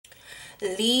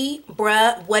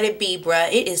Libra, what it be,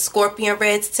 bruh? It is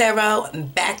ScorpionReddz Tarot. I'm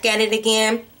back at it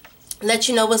again. Let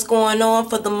you know what's going on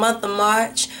for the month of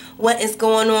March. What is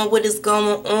going on? What is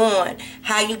going on?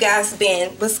 How you guys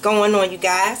been? What's going on, you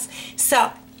guys?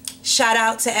 So, shout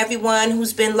out to everyone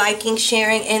who's been liking,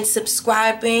 sharing, and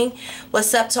subscribing.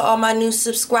 What's up to all my new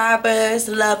subscribers?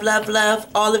 Love, love, love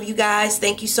all of you guys.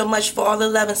 Thank you so much for all the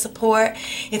love and support.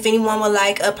 If anyone would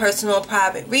like a personal and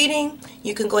private reading,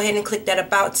 you can go ahead and click that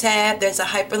About tab. There's a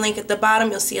hyperlink at the bottom.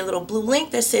 You'll see a little blue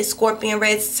link that says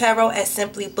ScorpionReddz Tarot at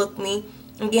Simply Book Me.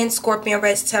 Again,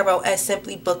 ScorpionReddz Tarot at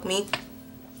Simply Book Me.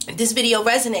 If this video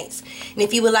resonates, and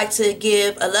if you would like to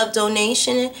give a love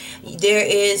donation, there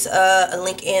is a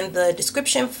link in the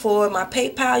description for my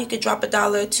PayPal. You could drop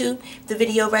 $1 or $2 if the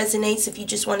video resonates, if you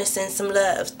just want to send some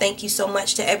love. Thank you so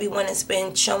much to everyone that's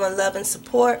been showing love and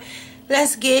support.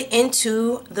 Let's get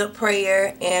into the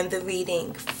prayer and the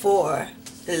reading for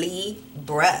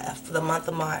Libra for the month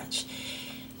of March.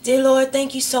 Dear Lord,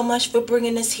 thank you so much for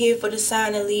bringing us here for the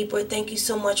sign of Libra. Thank you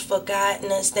so much for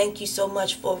guiding us. Thank you so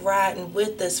much for riding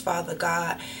with us, Father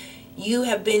God. You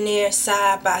have been there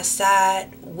side by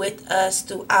side with us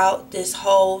throughout this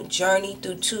whole journey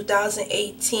through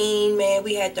 2018. Man,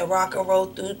 we had to rock and roll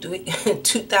through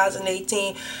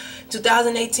 2018.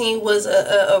 2018 was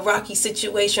a rocky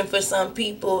situation for some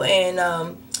people,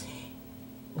 and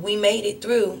we made it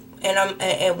through.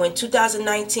 And when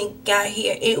 2019 got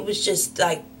here, it was just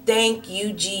like, thank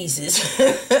you, Jesus.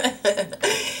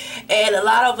 And a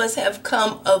lot of us have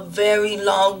come a very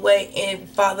long way. And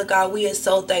Father God, we are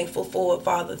so thankful for it,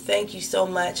 Father. Thank you so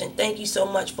much. And thank you so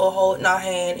much for holding our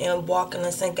hand and walking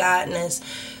us and guiding us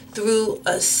through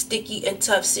a sticky and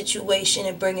tough situation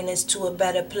and bringing us to a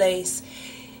better place.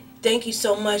 Thank you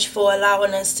so much for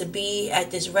allowing us to be at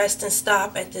this rest and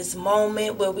stop at this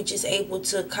moment where we're just able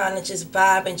to kind of just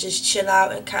vibe and just chill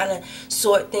out and kind of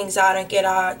sort things out and get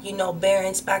our,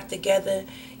 bearings back together.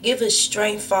 Give us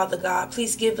strength, Father God.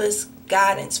 Please give us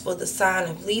guidance for the sign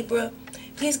of Libra.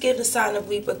 Please give the sign of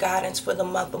Libra guidance for the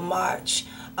month of March.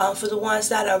 For the ones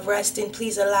that are resting,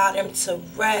 please allow them to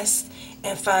rest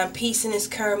and find peace in this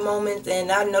current moment.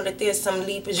 And I know that there's some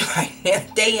Libras right now.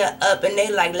 They are up and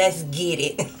they like, let's get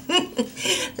it.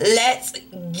 Let's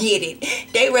get it.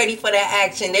 They ready for that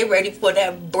action. They ready for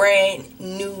that brand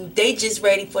new. They just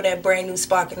ready for that brand new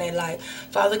spark in their life.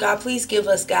 Father God, please give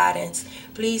us guidance.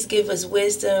 Please give us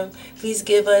wisdom. Please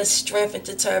give us strength and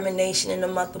determination in the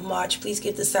month of March. Please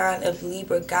give the sign of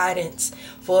Libra guidance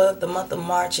for the month of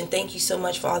March. And thank you so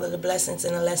much for all of the blessings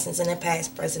and the lessons in the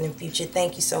past, present, and future.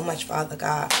 Thank you so much, Father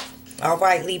God. All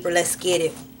right, Libra, let's get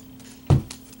it.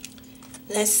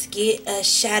 Let's get a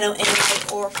shadow and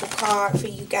light oracle card for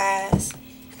you guys.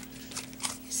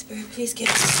 Spirit, please give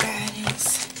us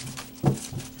guidance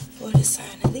for the sign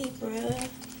of Libra.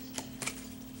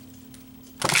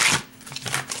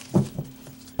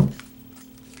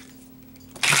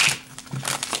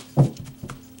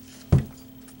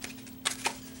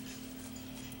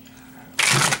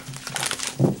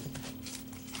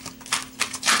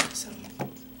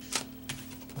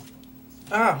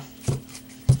 Oh,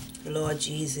 Lord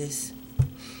Jesus.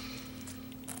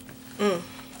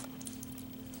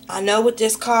 I know what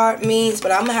this card means,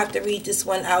 but I'm gonna have to read this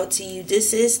one out to you.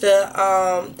 This is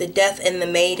the Death and the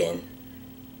Maiden.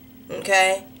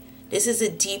 Okay, this is a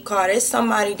deep card. It's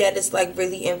somebody that is like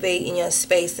really invading your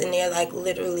space, and they're like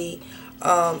literally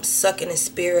sucking the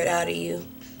spirit out of you.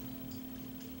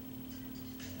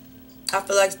 I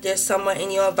feel like there's someone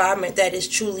in your environment that is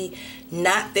truly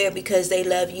not there because they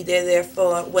love you. They're there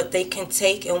for what they can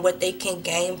take and what they can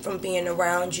gain from being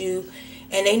around you.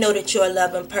 And they know that you're a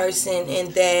loving person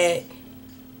and that,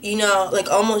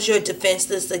 like almost you're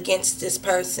defenseless against this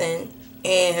person.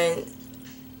 And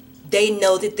they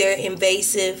know that they're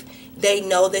invasive. They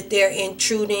know that they're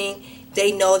intruding.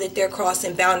 They know that they're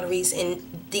crossing boundaries. And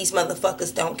these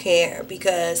motherfuckers don't care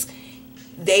because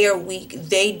they are weak.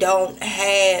 They don't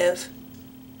have...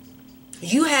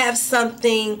 You have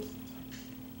something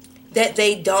that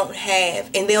they don't have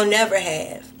and they'll never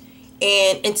have.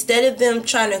 And instead of them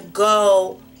trying to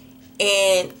go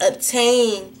and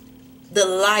obtain the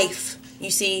life, you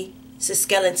see, it's a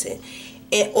skeleton.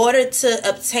 In order to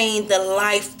obtain the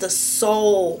life, the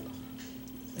soul,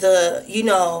 the,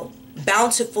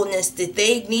 bountifulness that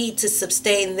they need to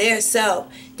sustain their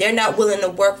self, they're not willing to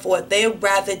work for it. They'd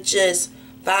rather just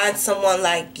find someone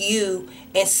like you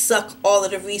and suck all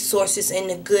of the resources and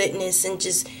the goodness and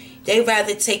just, they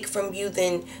rather take from you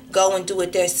than go and do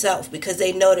it themselves because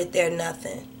they know that they're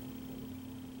nothing.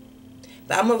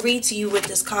 But I'm going to read to you what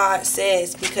this card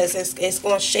says because it's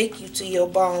going to shake you to your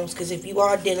bones. Because if you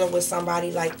are dealing with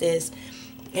somebody like this,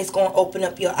 It's going to open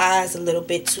up your eyes a little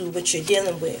bit to what you're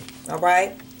dealing with. All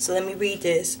right? So let me read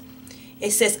this.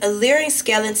 It says, a leering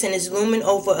skeleton is looming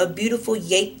over a beautiful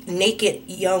naked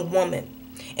young woman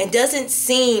and doesn't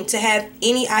seem to have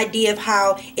any idea of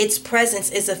how its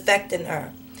presence is affecting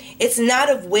her. It's not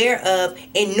aware of,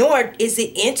 and nor is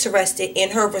it interested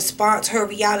in her response, her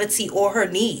reality, or her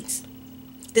needs.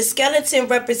 The skeleton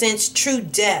represents true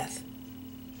death,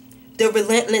 the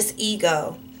relentless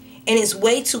ego, and is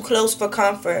way too close for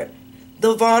comfort.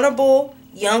 The vulnerable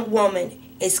young woman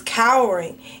is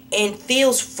cowering and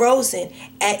feels frozen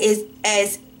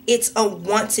as its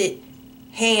unwanted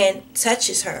hand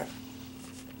touches her.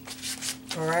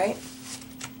 Alright?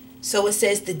 So it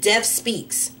says, the death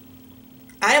speaks.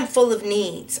 I am full of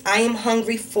needs. I am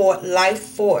hungry for life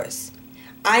force.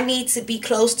 I need to be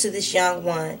close to this young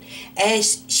one,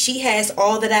 as she has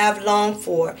all that I have longed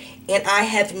for, and I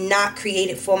have not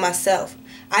created for myself.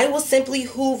 I will simply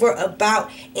hoover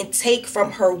about and take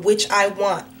from her which I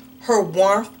want. Her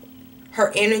warmth,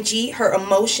 her energy, her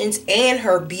emotions, and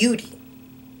her beauty.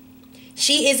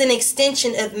 She is an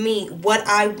extension of me. What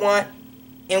I want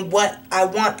and what I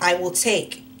want, I will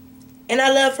take. And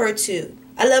I love her too.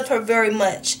 I love her very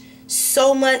much.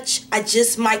 So much, I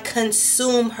just might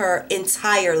consume her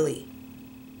entirely.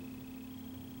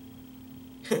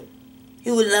 He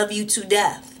would love you to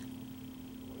death.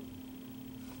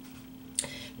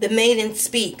 The maiden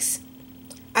speaks.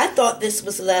 I thought this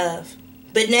was love,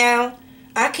 but now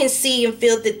I can see and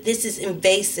feel that this is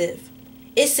invasive.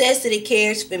 It says that it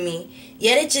cares for me,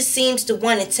 yet it just seems to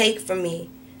want to take from me.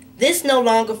 This no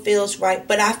longer feels right,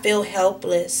 but I feel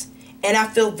helpless and I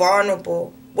feel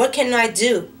vulnerable. What can I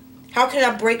do? How can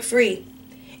I break free?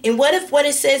 And what if what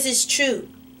it says is true?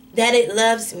 That it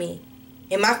loves me?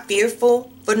 Am I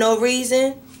fearful for no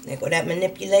reason? There go that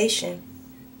manipulation.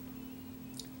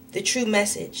 The true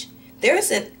message. There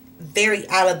is a very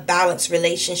out of balance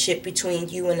relationship between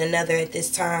you and another at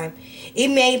this time. It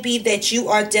may be that you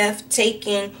are deaf,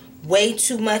 taking way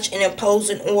too much and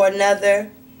imposing on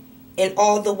another, and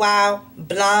all the while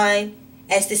blind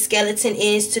as the skeleton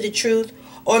is to the truth.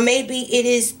 Or maybe it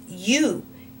is you.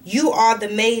 You are the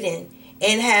maiden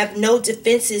and have no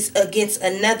defenses against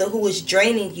another who is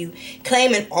draining you,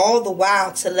 claiming all the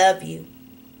while to love you.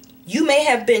 You may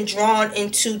have been drawn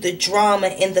into the drama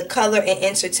and the color and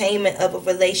entertainment of a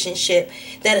relationship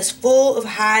that is full of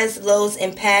highs, lows,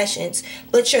 and passions,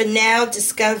 but you're now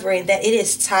discovering that it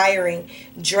is tiring,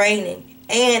 draining,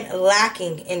 and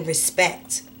lacking in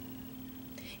respect.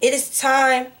 It is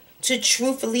time to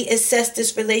truthfully assess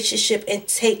this relationship and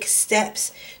take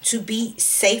steps to be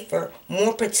safer,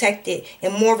 more protected,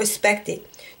 and more respected.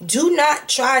 Do not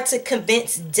try to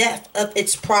convince death of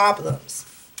its problems.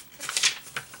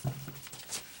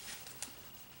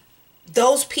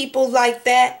 Those people like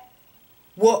that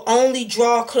will only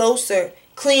draw closer,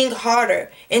 cling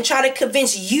harder, and try to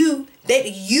convince you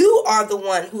that you are the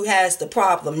one who has the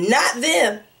problem, not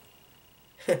them.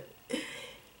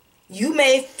 You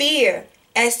may fear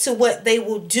as to what they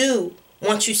will do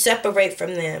once you separate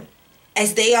from them,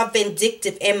 as they are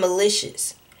vindictive and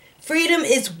malicious. Freedom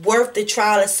is worth the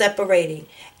trial of separating.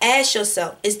 Ask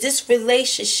yourself, is this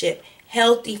relationship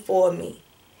healthy for me?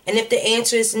 And if the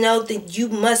answer is no, then you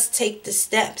must take the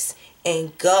steps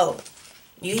and go.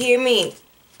 You hear me?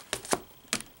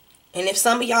 And if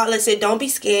some of y'all, let's say, don't be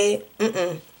scared.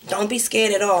 Don't be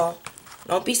scared at all.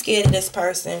 Don't be scared of this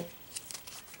person.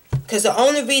 Because the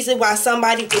only reason why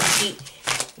somebody would be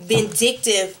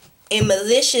vindictive and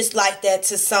malicious like that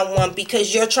to someone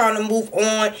because you're trying to move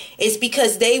on is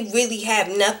because they really have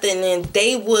nothing, and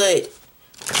they would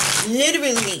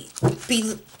literally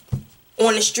be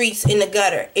on the streets in the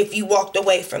gutter if you walked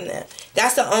away from them.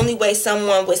 That's the only way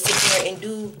someone would sit there and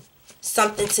do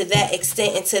something to that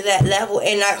extent and to that level.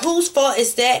 And like, whose fault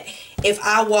is that if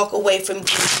I walk away from you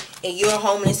and you're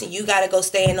homeless and you gotta go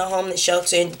stay in a homeless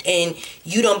shelter and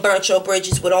you done burnt your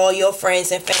bridges with all your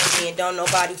friends and family and don't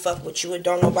nobody fuck with you and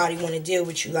don't nobody want to deal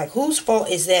with you? Like, whose fault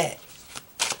is that?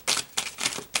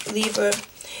 Libra.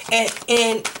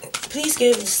 And please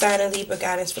give the sign of Libra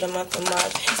guidance for the month of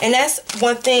March. And that's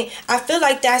one thing. I feel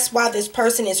like that's why this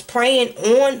person is preying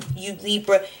on you,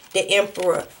 Libra, the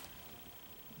Emperor.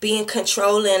 Being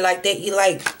controlling, like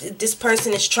this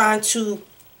person is trying to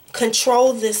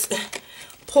control this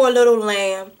poor little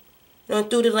lamb. You know,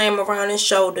 threw the lamb around his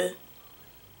shoulder.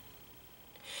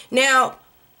 Now,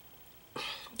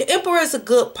 the Emperor is a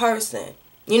good person,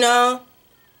 you know?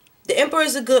 The Emperor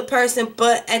is a good person,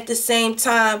 but at the same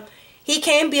time, he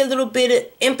can be a little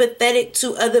bit empathetic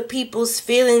to other people's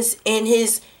feelings and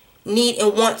his need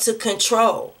and want to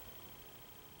control.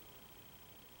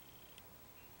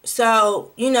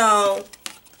 So, you know,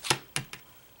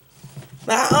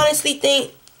 But I honestly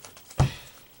think,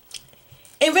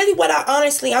 and really what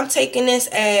I'm taking this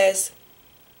as,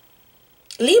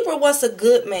 Libra was a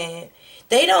good man.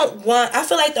 They don't want, I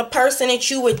feel like the person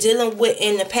that you were dealing with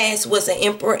in the past was an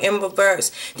Emperor in reverse.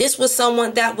 This was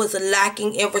someone that was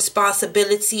lacking in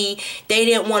responsibility. They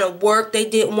didn't want to work. They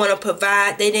didn't want to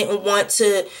provide. They didn't want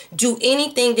to do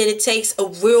anything that it takes a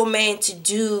real man to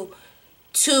do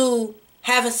to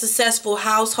have a successful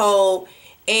household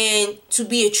and to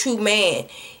be a true man.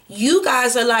 You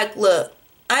guys are like, look,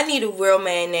 I need a real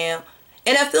man now.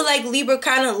 And I feel like Libra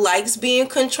kind of likes being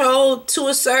controlled to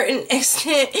a certain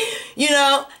extent, you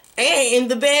know, and in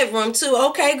the bedroom too.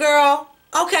 Okay, girl.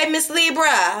 Okay, Miss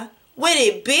Libra. Would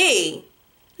it be?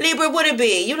 Libra, would it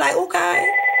be? You like,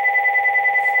 okay.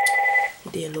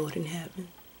 Dear Lord in heaven.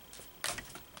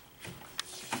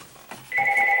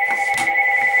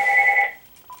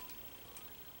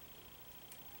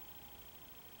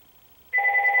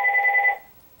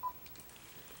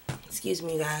 Excuse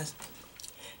me, guys.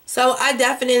 So I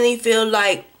definitely feel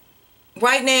like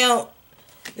right now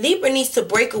Libra needs to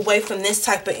break away from this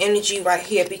type of energy right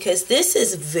here, because this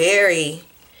is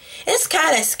it's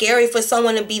kind of scary for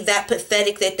someone to be that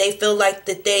pathetic that they feel like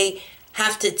that they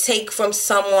have to take from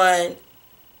someone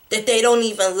that they don't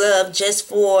even love just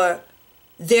for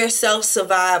their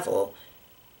self-survival.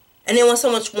 And then when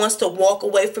someone wants to walk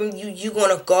away from you, you're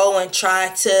going to go and try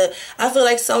to, I feel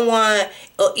like someone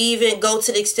will even go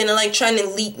to the extent of like trying to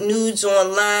leak nudes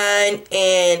online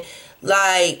and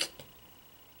like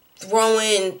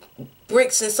throwing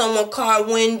bricks in someone's car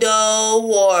window,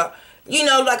 or, you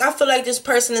know, like I feel like this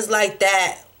person is like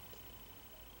that.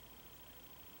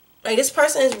 Like this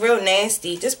person is real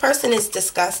nasty. This person is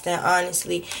disgusting,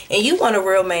 honestly. And you want a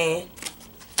real man.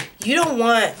 You don't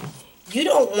want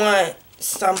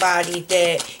somebody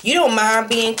that you don't mind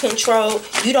being controlled,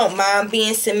 you don't mind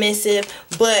being submissive,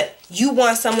 but you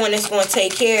want someone that's going to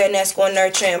take care and that's going to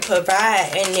nurture and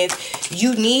provide. And if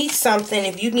you need something,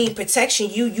 if you need protection,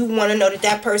 you want to know that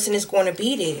that person is going to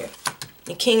be there.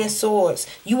 The King of Swords.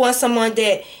 You want someone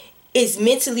that is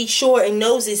mentally sure and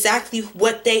knows exactly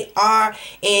what they are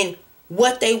and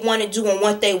what they want to do and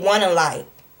what they want in life.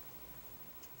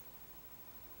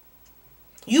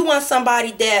 You want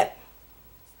somebody that,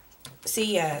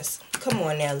 see, yes. Come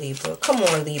on now, Libra. Come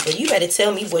on, Libra. You better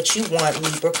tell me what you want,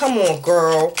 Libra. Come on,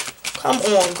 girl. Come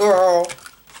on, girl.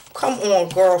 Come on,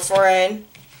 girlfriend.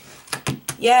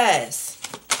 Yes.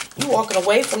 You walking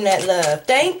away from that love.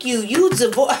 Thank you. You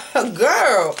divorce,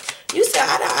 girl. You said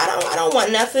I don't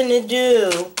want nothing to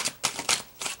do.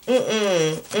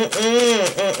 And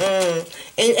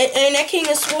that King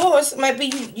of Swords might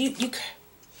be you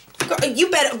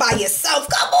better by yourself.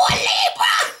 Come on,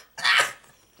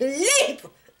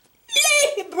 Libra.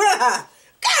 Libra.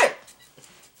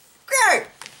 Girl.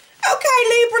 Okay,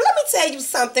 Libra, let me tell you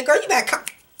something, girl. You better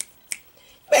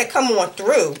come on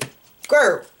through.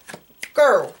 Girl.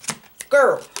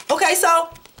 Okay, so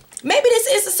maybe this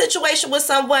is a situation with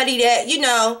somebody that, you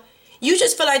know, you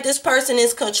just feel like this person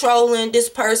is controlling. This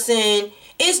person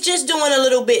is just doing a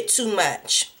little bit too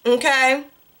much. Okay?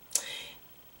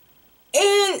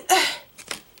 And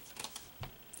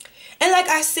like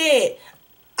I said,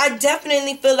 I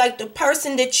definitely feel like the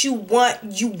person that you want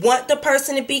the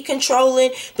person to be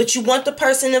controlling, but you want the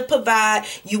person to provide.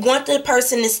 You want the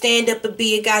person to stand up and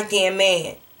be a goddamn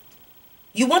man.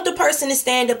 You want the person to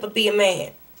stand up and be a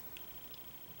man.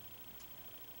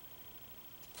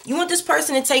 You want this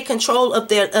person to take control of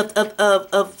their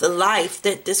of the life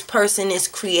that this person is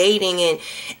creating,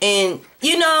 and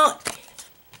you know,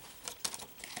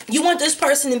 you want this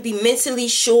person to be mentally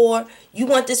sure. You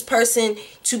want this person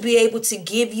to be able to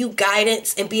give you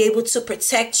guidance and be able to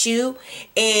protect you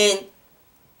and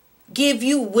give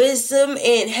you wisdom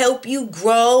and help you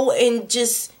grow and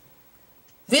just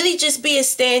really just be a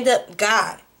stand-up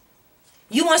guy.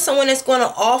 You want someone that's going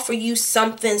to offer you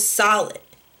something solid.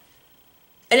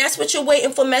 And that's what you're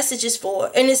waiting for messages for.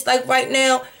 And it's like right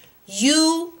now,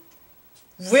 you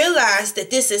realize that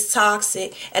this is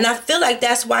toxic. And I feel like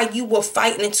that's why you were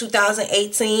fighting in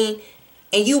 2018.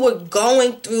 And you were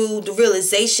going through the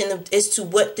realization as to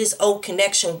what this old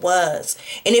connection was.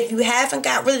 And if you haven't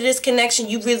got rid of this connection,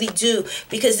 you really do.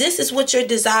 Because this is what you're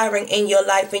desiring in your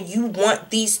life. And you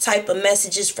want these type of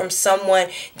messages from someone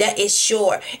that is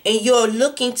sure. And you're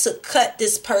looking to cut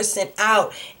this person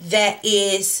out that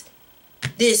is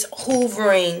this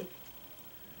hoovering,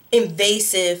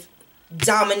 invasive,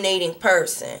 dominating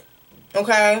person.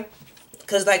 Okay?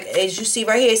 Because like as you see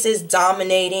right here, it says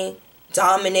dominating,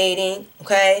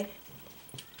 okay?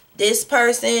 This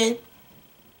person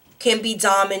can be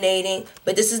dominating,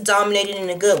 but this is dominating in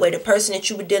a good way. The person that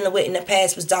you were dealing with in the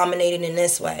past was dominating in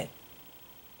this way.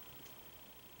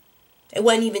 They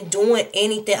wasn't even doing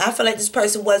anything. I feel like this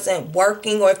person wasn't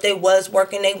working, or if they was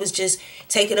working, they was just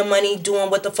taking the money, doing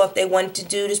what the fuck they wanted to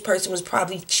do. This person was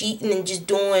probably cheating and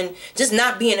just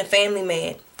not being a family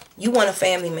man. You want a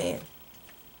family man.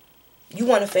 You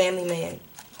want a family man.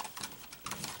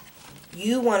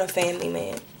 You want a family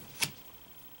man.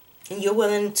 And you're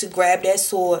willing to grab that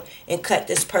sword and cut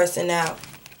this person out.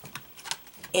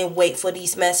 And wait for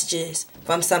these messages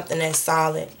from something that's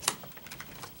solid.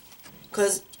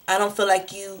 Because I don't feel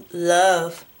like you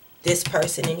love this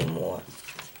person anymore.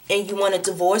 And you want to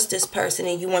divorce this person,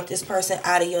 and you want this person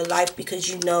out of your life because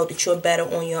you know that you're better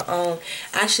on your own.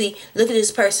 Actually, look at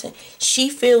this person. She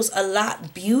feels a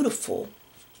lot beautiful.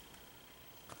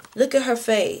 Look at her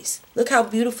face. Look how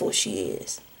beautiful she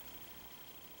is.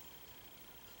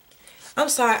 I'm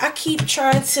sorry. I keep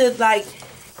trying to like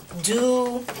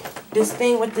do this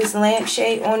thing with this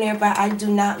lampshade on there, but I do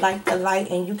not like the light,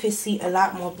 and you can see a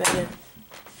lot more better.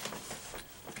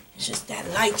 It's just that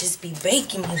light just be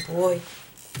baking me, boy.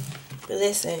 But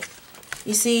listen,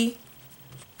 you see,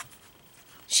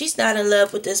 she's not in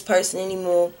love with this person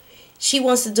anymore. She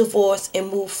wants to divorce and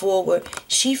move forward.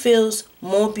 She feels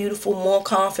more beautiful, more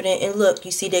confident. And look,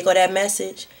 you see, there go that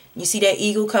message. You see that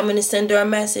eagle coming to send her a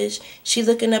message. She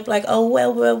looking up like, oh,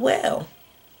 well, well, well.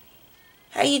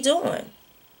 How you doing?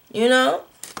 You know?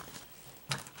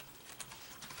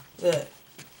 Good.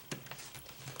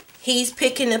 He's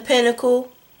picking the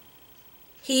pinnacle.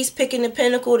 He's picking the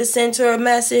pinnacle to send her a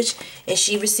message, and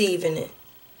she receiving it.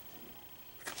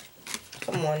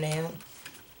 Come on now.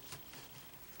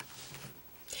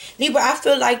 Libra, I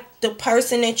feel like the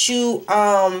person that you,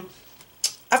 I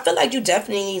feel like you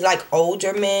definitely like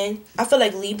older men. I feel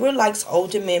like Libra likes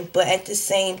older men, but at the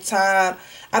same time,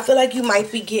 I feel like you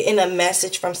might be getting a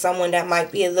message from someone that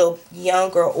might be a little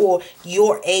younger or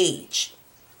your age.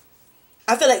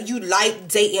 I feel like you like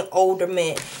dating older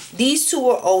men. These two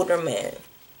are older men.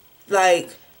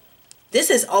 Like, this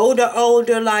is older,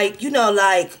 like, you know,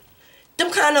 like,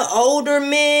 them kind of older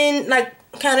men, like,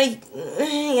 kind of,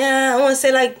 yeah, I want to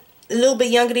say, like, a little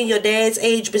bit younger than your dad's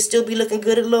age, but still be looking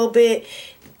good a little bit.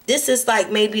 This is,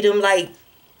 like, maybe them, like,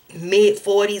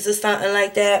 mid-40s or something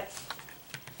like that.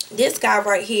 This guy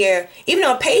right here, even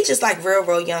though Paige is, like,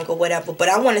 real young or whatever, but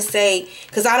I want to say,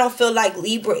 because I don't feel like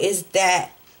Libra is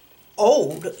that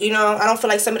old, you know? I don't feel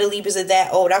like some of the Libras are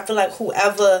that old. I feel like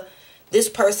whoever this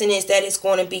person is that is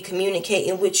going to be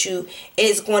communicating with you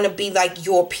is going to be like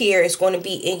your peer. It's going to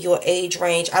be in your age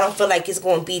range. I don't feel like it's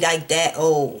going to be like that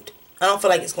old. I don't feel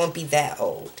like it's going to be that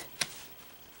old.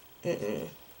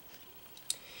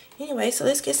 Anyway, so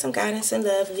let's get some guidance and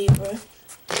love, Libra.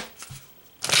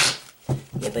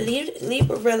 Yeah, but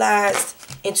Libra realized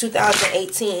in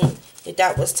 2018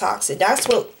 that was toxic. That's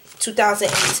what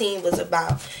 2018 was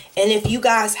about. And if you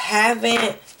guys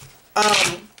haven't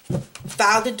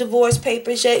filed the divorce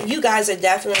papers yet, you guys are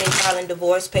definitely filing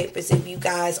divorce papers if you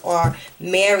guys are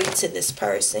married to this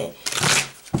person.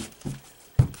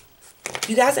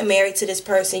 You guys are married to this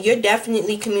person. You're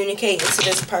definitely communicating to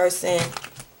this person.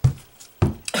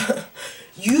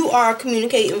 You are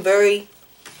communicating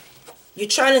you're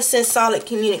trying to send solid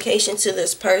communication to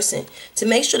this person to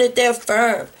make sure that they're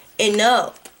firm and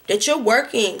know that you're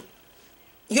working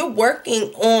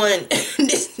on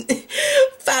this,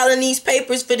 filing these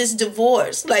papers for this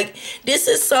divorce. Like, this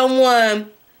is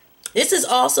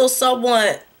also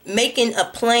someone making a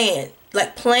plan,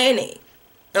 like planning,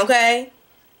 okay?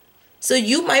 So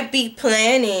you might be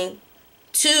planning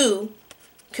to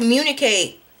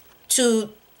communicate to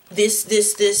this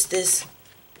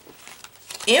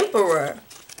emperor.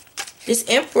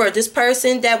 This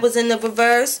person that was in the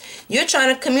reverse. You're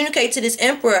trying to communicate to this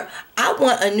emperor, I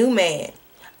want a new man.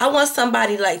 I want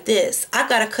somebody like this. I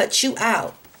gotta cut you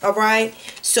out. Alright?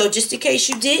 So just in case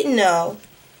you didn't know,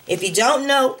 if you don't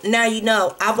know, now you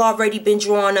know. I've already been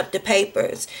drawing up the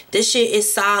papers. This shit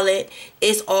is solid.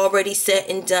 It's already set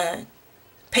and done.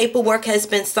 Paperwork has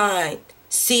been signed,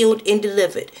 sealed, and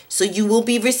delivered. So you will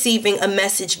be receiving a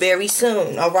message very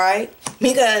soon. Alright?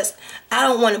 Because I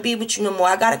don't want to be with you no more.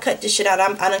 I gotta cut this shit out.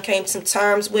 I done came to some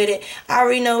terms with it. I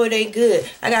already know it ain't good.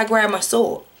 I gotta grab my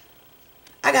sword.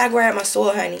 I gotta grab my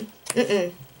sword, honey.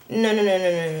 No.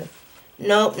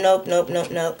 Nope.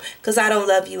 Because I don't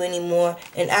love you anymore.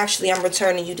 And actually, I'm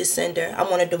returning you to sender. I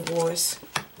want a divorce.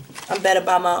 I'm better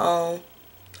by my own.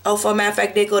 Oh, for a matter of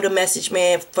fact, there go the message,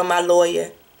 man, from my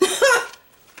lawyer.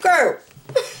 Girl.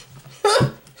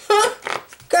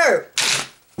 Girl.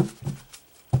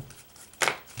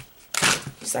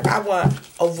 He's like, I want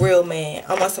a real man.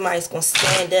 I want somebody that's going to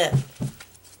stand up.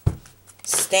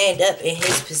 Stand up in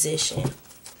his position.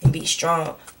 And be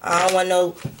strong. I don't want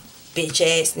no bitch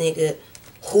ass nigga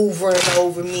hoovering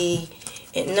over me.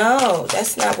 And no,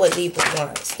 that's not what Libra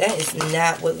wants. That is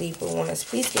not what Libra wants.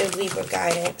 Please give Libra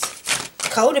guidance.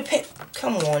 Codependent.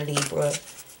 Come on, Libra.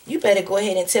 You better go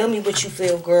ahead and tell me what you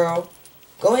feel, girl.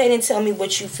 Go ahead and tell me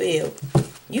what you feel.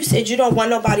 You said you don't want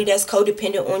nobody that's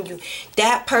codependent on you.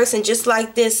 That person, just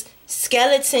like this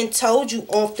skeleton told you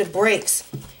off the breaks,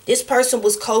 this person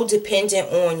was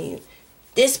codependent on you.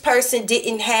 This person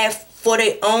didn't have for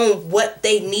their own what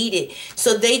they needed.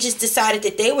 So they just decided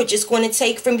that they were just going to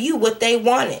take from you what they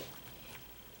wanted.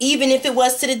 Even if it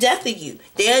was to the death of you.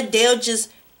 They'll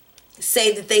just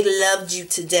say that they loved you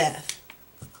to death.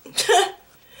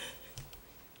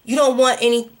 You don't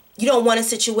want a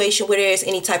situation where there's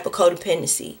any type of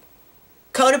codependency.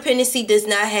 Codependency does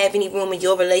not have any room in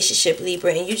your relationship,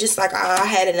 Libra. And you're just like, I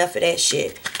had enough of that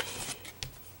shit.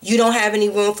 You don't have any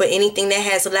room for anything that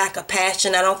has a lack of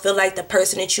passion. I don't feel like the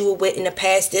person that you were with in the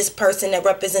past, this person that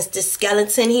represents this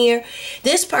skeleton here,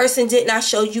 this person did not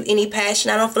show you any passion.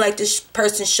 I don't feel like this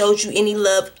person showed you any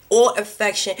love or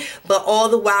affection, but all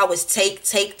the while was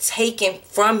taken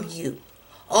from you.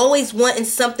 Always wanting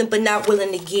something but not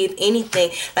willing to give anything.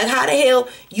 Like, how the hell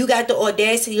you got the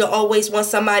audacity to always want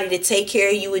somebody to take care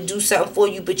of you and do something for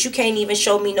you, but you can't even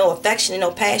show me no affection and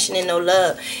no passion and no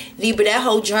love. Libra, that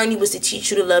whole journey was to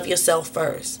teach you to love yourself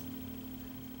first.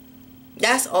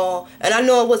 That's all. And I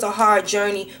know it was a hard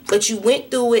journey, but you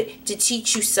went through it to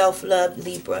teach you self-love,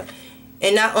 Libra.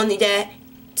 And not only that,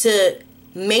 to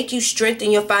make you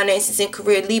strengthen your finances and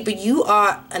career. Libra, you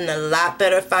are in a lot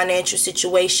better financial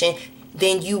situation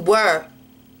than you were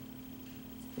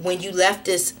when you left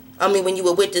this, when you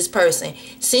were with this person.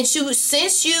 Since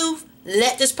you've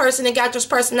let this person and got this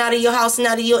person out of your house and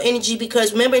out of your energy,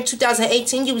 because remember in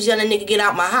 2018 you was yelling, nigga, get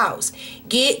out my house.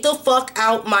 Get the fuck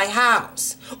out my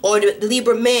house. Or the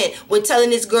Libra men were telling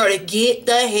this girl to get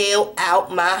the hell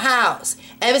out my house.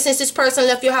 Ever since this person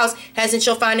left your house, hasn't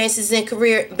your finances and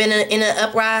career been in an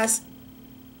uprise?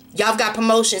 Y'all got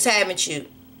promotions, haven't you?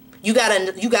 You got a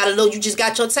little, you just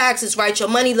got your taxes right, your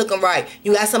money looking right.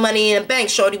 You got some money in the bank,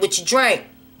 shorty, what you drank,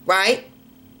 right?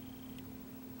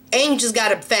 And you just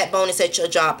got a fat bonus at your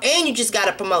job. And you just got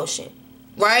a promotion,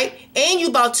 right? And you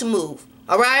about to move,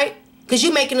 all right? Because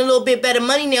you making a little bit better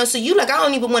money now. So you like, I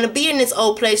don't even want to be in this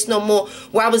old place no more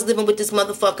where I was living with this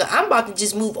motherfucker. I'm about to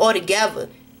just move altogether.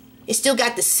 It still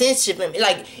got the sense of him.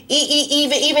 Like,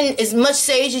 even as much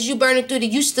sage as you burning through,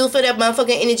 you still feel that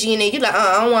motherfucking energy in there. You like,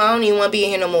 I don't even want to be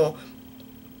in here no more.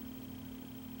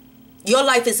 Your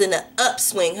life is in an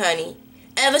upswing, honey.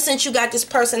 Ever since you got this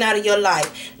person out of your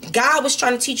life, God was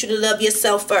trying to teach you to love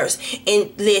yourself first.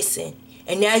 And listen,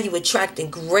 and now you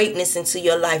attracting greatness into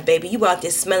your life, baby. You out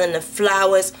there smelling the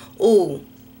flowers. Ooh.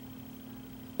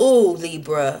 Ooh,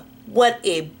 Libra. What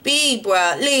it be,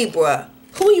 bruh? Libra.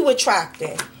 Who you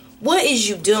attracting? What is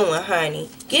you doing, honey?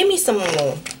 Give me some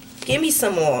more. Give me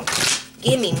some more.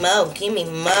 Give me more. Give me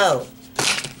more.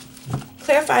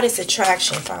 Clarify this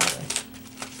attraction, Father.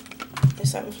 There's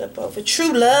something flip over.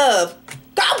 True love.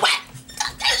 Go what?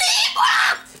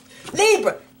 Libra.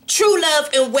 Libra. True love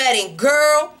and wedding.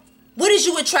 Girl, what is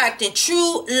you attracting?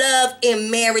 True love and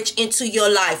marriage into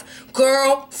your life.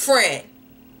 Girlfriend.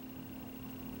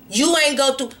 You ain't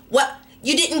go through what?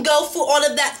 You didn't go through all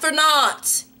of that for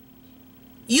naught.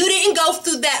 You didn't go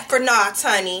through that for naught,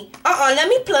 honey. Let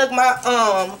me plug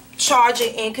my charger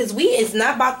in, because we is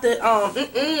not about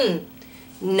to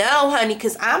No, honey,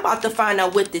 because I'm about to find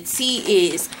out what the tea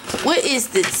is. What is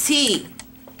the tea?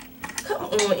 Come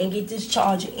on and get this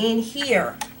charger in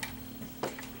here.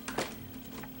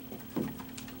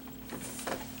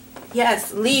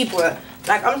 Yes, Libra.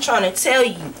 Like I'm trying to tell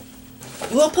you.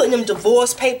 You're putting them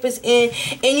divorce papers in.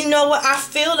 And you know what? I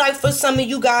feel like for some of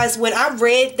you guys, when I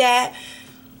read that,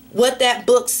 what that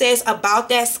book says about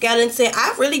that skeleton,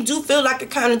 I really do feel like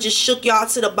it kind of just shook y'all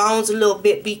to the bones a little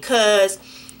bit, because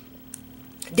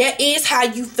that is how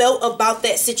you felt about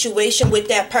that situation with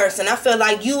that person. I feel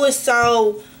like you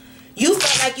felt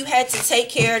like you had to take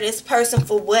care of this person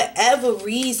for whatever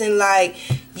reason. Like,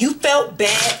 you felt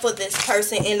bad for this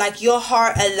person, and like your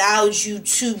heart allows you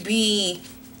to be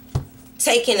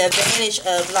taken advantage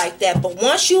of like that. But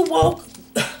once you woke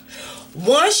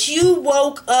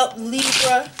up,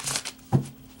 Libra,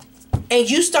 and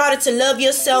you started to love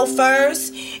yourself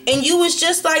first, and you was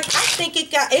just like, I think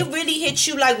it really hit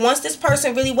you, like once this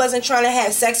person really wasn't trying to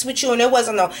have sex with you and there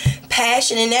wasn't no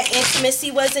passion and that intimacy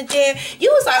wasn't there,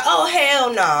 you was like, oh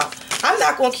hell no, I'm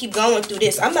not going to keep going through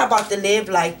this. I'm not about to live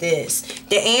like this.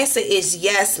 The answer is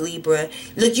yes, Libra.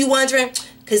 Look, you wondering,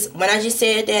 because when I just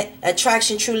said that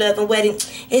attraction, true love, and wedding,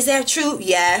 is that true?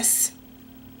 Yes.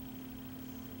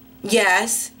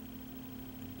 Yes.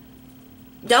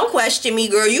 Don't question me,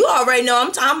 girl. You already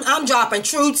know I'm dropping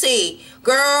true tea,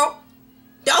 girl.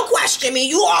 Don't question me.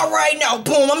 You already know.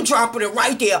 Boom, I'm dropping it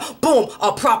right there. Boom,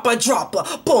 a proper dropper.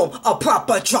 Boom, a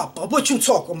proper dropper. What you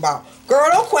talking about? Girl,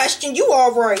 don't question. You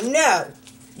already know.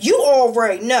 You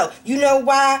already know. You know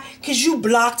why? Because you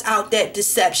blocked out that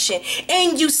deception.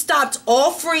 And you stopped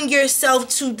offering yourself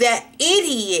to that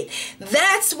idiot.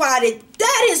 That's why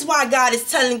that is why God is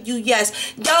telling you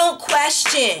yes. Don't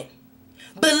question.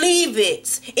 Believe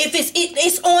it. If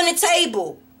it's on the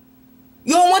table.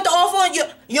 You don't want the offer?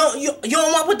 You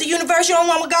don't want what the universe, you don't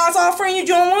want what God's offering you? You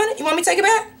don't want it? You want me to take it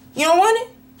back? You don't want it?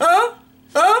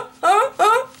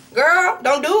 Girl,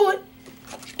 don't do it.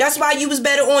 That's why you was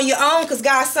better on your own, because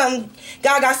God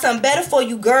got something better for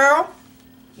you, girl.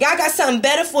 God got something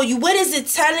better for you. What is it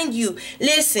telling you?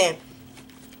 Listen,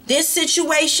 this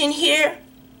situation here,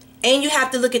 and you have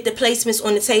to look at the placements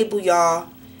on the table, y'all.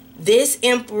 This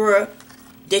emperor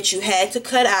that you had to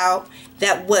cut out,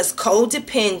 that was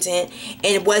codependent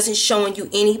and wasn't showing you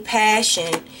any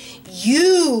passion,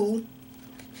 you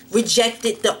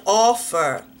rejected the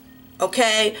offer,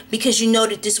 okay? Because you know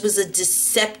that this was a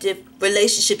deceptive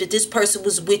relationship, that this person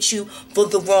was with you for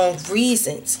the wrong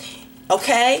reasons,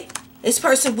 okay? This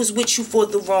person was with you for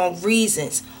the wrong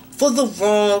reasons. For the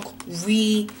wrong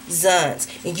reasons.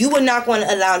 And you were not going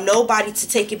to allow nobody to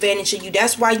take advantage of you.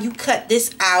 That's why you cut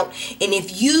this out. And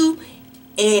if you...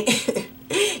 and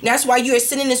that's why you're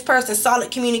sending this person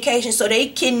solid communication so they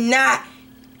cannot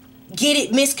get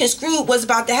it misconstrued what's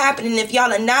about to happen. And if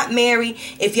y'all are not married,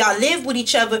 if y'all live with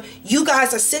each other, you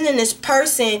guys are sending this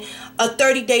person a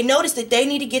 30-day notice that they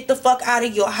need to get the fuck out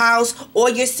of your house, or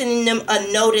you're sending them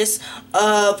a notice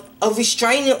of a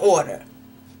restraining order.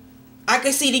 I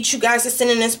can see that you guys are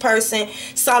sending this person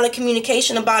solid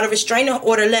communication about a restraining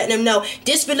order, letting them know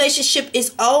this relationship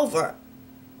is over.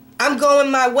 I'm going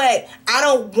my way. I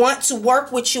don't want to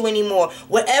work with you anymore.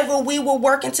 Whatever we were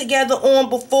working together on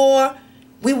before,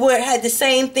 we had the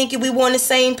same thinking. We were on the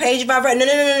same page about right. No.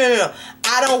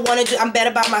 I don't want to do. I'm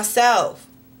better by myself.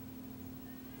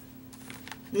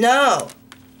 No.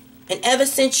 And ever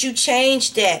since you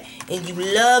changed that and you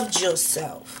loved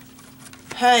yourself,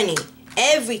 honey,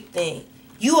 everything,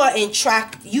 your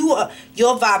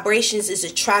vibrations is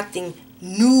attracting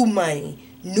new money,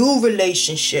 new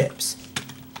relationships.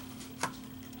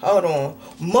 Hold on.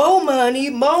 More money,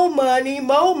 more money,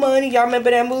 more money. Y'all remember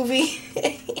that movie?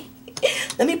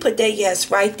 Let me put that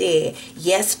yes right there.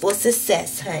 Yes for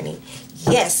success, honey.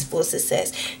 Yes for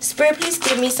success. Spirit, please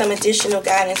give me some additional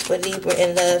guidance for Libra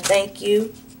in love. Thank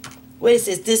you. What is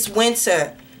this? This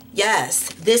winter. Yes,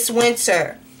 this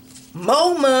winter.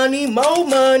 More money, more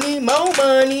money, more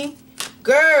money.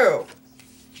 Girl.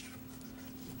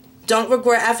 Don't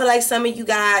regret. I feel like some of you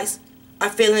guys are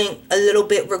feeling a little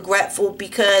bit regretful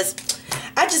because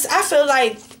I feel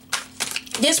like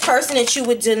this person that you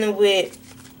were dealing with,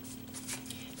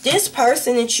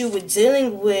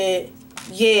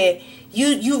 yeah,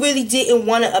 you really didn't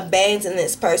want to abandon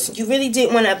this person. You really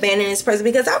didn't want to abandon this person,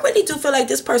 because I really do feel like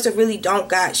this person really don't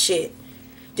got shit.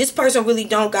 This person really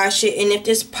don't got shit. And if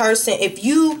this person, if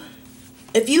you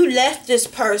left this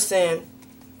person,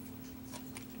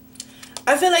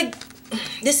 I feel like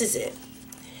this is it.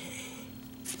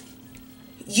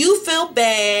 You feel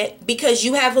bad because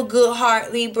you have a good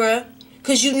heart, Libra.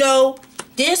 Because you know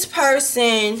this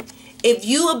person, if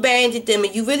you abandoned them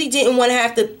and you really didn't want to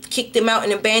have to kick them out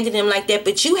and abandon them like that,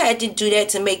 but you had to do that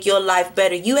to make your life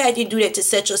better. You had to do that to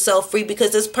set yourself free,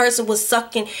 because this person was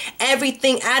sucking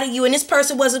everything out of you, and this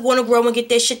person wasn't going to grow and get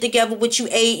their shit together with you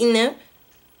aiding them.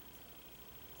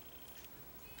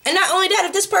 And not only that,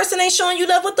 if this person ain't showing you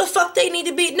love, what the fuck they need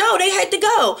to be? No, they had to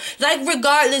go. Like,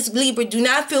 regardless, Libra, do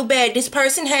not feel bad. This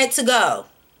person had to go.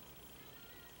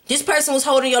 This person was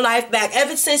holding your life back.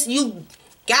 Ever since you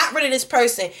got rid of this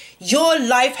person, your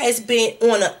life has been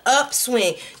on an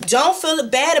upswing. Don't feel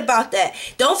bad about that.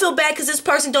 Don't feel bad because this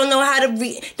person don't know how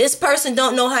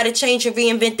to change and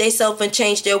reinvent themselves and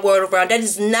change their world around. That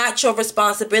is not your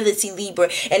responsibility, Libra.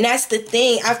 And that's the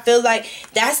thing. I feel like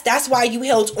that's why you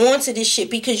held on to this shit,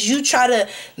 because you try to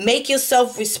make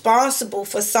yourself responsible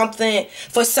for something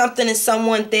and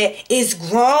someone that is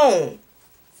grown.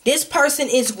 This person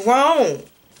is grown.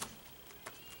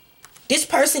 This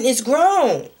person is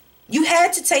grown. You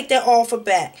had to take that offer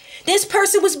back. This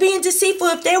person was being deceitful.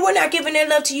 If they were not giving their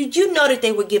love to you, you know that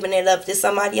they were giving their love to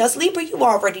somebody else. Libra, you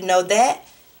already know that.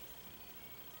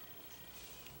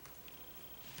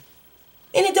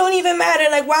 And it don't even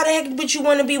matter. Like, why the heck would you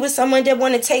want to be with someone that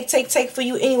want to take for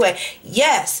you anyway?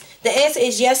 Yes. The answer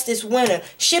is yes this winter.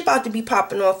 Shit about to be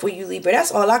popping off for you, Libra.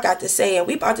 That's all I got to say. And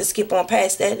we about to skip on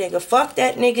past that nigga. Fuck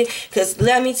that nigga. Because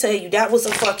let me tell you, that was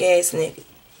a fuck ass nigga.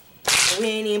 We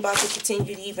ain't even about to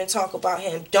continue to even talk about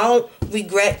him. Don't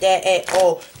regret that at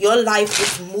all. Your life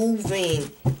is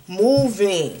moving.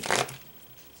 Moving.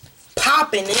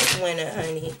 Popping this winter,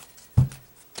 honey.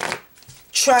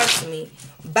 Trust me.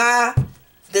 By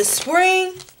the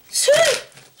spring, sheesh.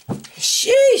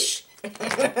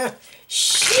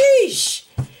 Sheesh.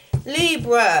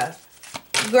 Libra.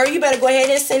 Girl, you better go ahead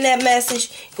and send that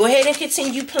message. Go ahead and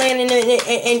continue planning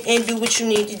and do what you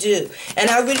need to do.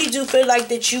 And I really do feel like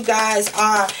that you guys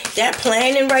are, that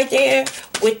planning right there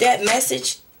with that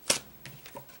message,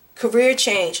 career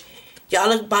change.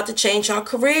 Y'all are about to change your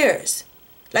careers.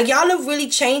 Like, y'all are really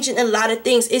changing a lot of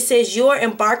things. It says you're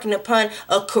embarking upon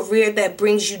a career that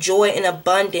brings you joy and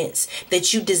abundance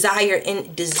that you desire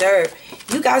and deserve.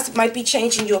 You guys might be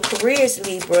changing your careers,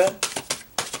 Libra.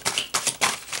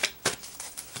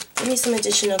 Give me some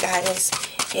additional guidance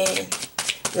in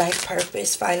life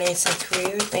purpose, finance, and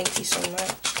career. Thank you so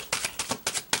much.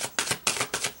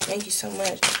 Thank you so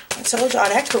much. I told y'all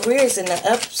that career is in the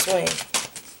upswing.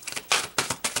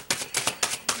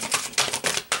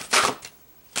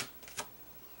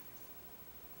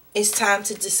 It's time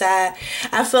to decide.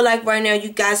 I feel like right now you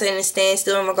guys are in a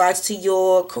standstill in regards to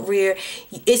your career.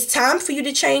 It's time for you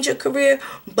to change your career,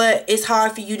 but it's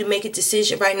hard for you to make a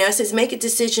decision right now. It says make a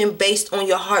decision based on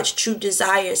your heart's true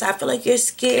desires. I feel like you're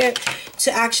scared to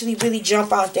actually really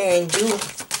jump out there and do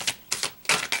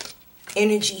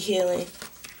energy healing.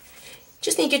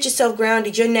 Just need to get yourself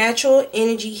grounded. Your natural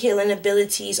energy healing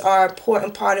abilities are an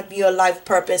important part of your life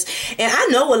purpose. And I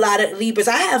know a lot of Libras.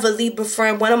 I have a Libra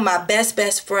friend, one of my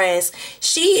best friends.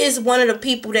 She is one of the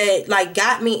people that like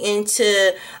got me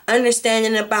into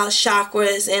understanding about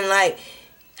chakras and like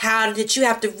how that you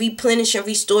have to replenish and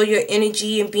restore your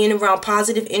energy and being around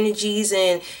positive energies,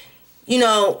 and you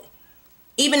know,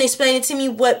 even explaining to me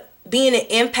what being an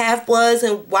empath was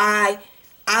and why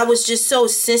I was just so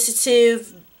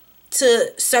sensitive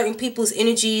to certain people's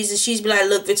energies. And she's be like,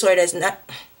 look, Victoria,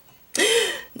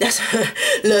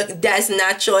 that's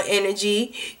not your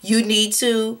energy. You need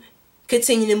to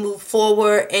continue to move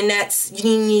forward, and you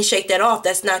need to shake that off.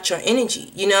 That's not your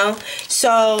energy, you know.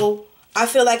 So I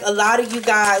feel like a lot of you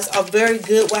guys are very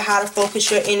good with how to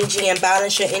focus your energy and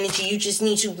balance your energy. You just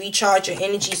need to recharge your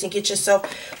energies and get yourself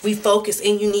refocused,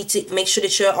 and you need to make sure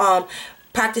that you're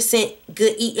practicing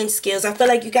good eating skills. I feel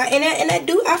like you got,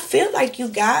 I feel like you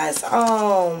guys,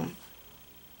 I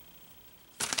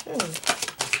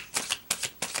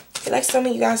feel like some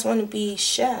of you guys want to be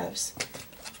chefs,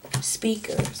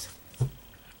 speakers.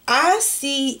 I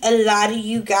see a lot of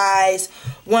you guys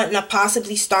wanting to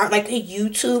possibly start like a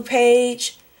YouTube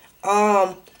page,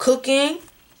 cooking.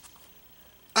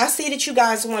 I see that you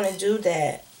guys want to do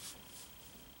that.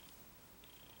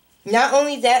 Not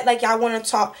only that, like y'all want to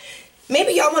talk.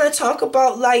 Maybe y'all want to talk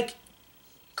about like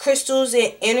crystals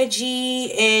and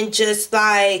energy, and just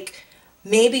like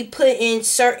maybe put in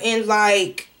certain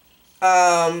like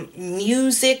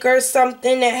music or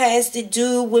something that has to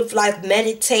do with like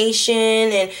meditation,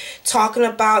 and talking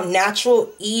about natural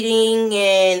eating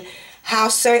and how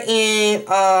certain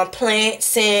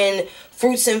plants and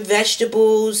fruits and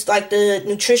vegetables, like the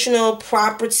nutritional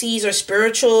properties or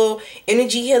spiritual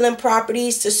energy healing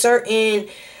properties to certain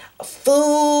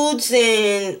foods.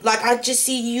 And like I just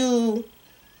see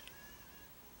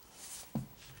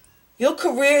your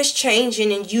career is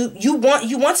changing, and you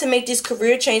want to make this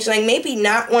career change, like maybe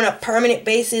not on a permanent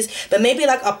basis, but maybe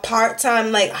like a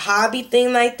part-time like hobby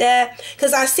thing like that.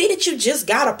 Because I see that you just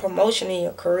got a promotion in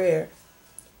your career.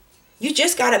 You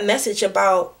just got a message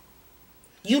about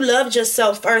you loved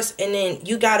yourself first, and then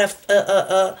you got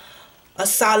a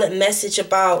solid message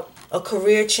about a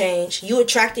career change. You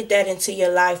attracted that into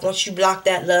your life once you blocked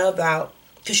that love out,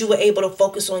 because you were able to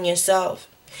focus on yourself.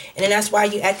 And then that's why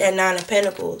you at that Nine of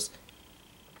Pentacles.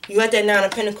 You at that Nine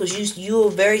of Pentacles. You are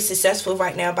very successful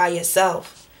right now by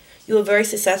yourself. You are very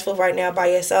successful right now by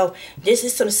yourself. This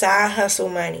is some side hustle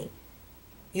money.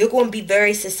 You're going to be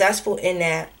very successful in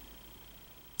that.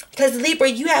 Because Libra,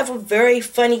 you have a very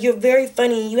funny, you're very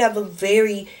funny, and you have a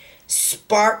very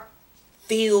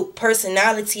spark-filled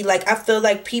personality. Like, I feel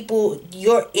like people,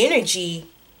 your energy,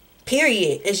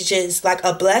 period, is just like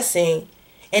a blessing.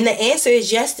 And the answer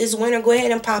is yes this winter. Go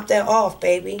ahead and pop that off,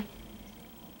 baby.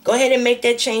 Go ahead and make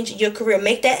that change in your career.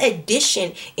 Make that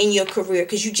addition in your career,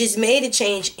 because you just made a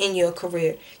change in your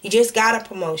career. You just got a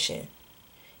promotion.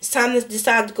 It's time to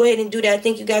decide to go ahead and do that. I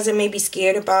think you guys are maybe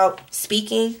scared about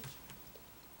speaking.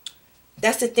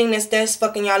 That's the thing that's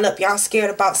fucking y'all up. Y'all scared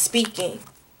about speaking.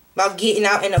 About getting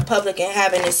out in the public and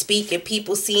having to speak and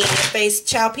people seeing your face.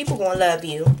 Child, people gonna love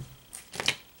you.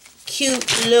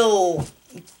 Cute little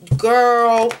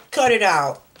girl. Cut it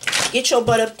out. Get your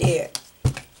butt up there.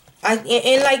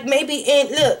 And like maybe,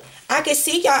 and look, I can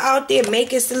see y'all out there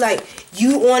making like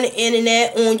you on the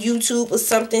internet, on YouTube or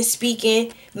something,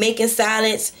 speaking, making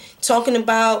silence, talking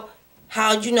about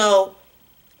how, you know,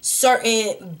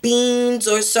 certain beans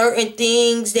or certain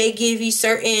things, they give you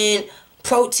certain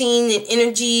protein and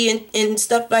energy and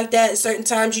stuff like that. At certain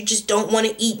times you just don't want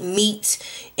to eat meat,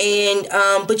 and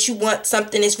but you want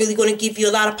something that's really going to give you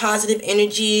a lot of positive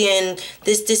energy and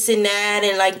this and that,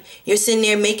 and like you're sitting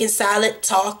there making salad,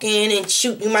 talking, and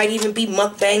shoot, you might even be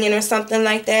mukbanging or something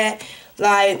like that.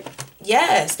 Like,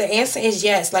 yes, the answer is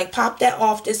yes. Like, pop that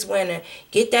off this winter.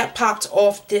 Get that popped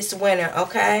off this winter,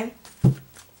 okay?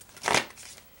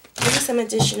 Give me some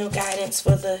additional guidance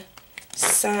for the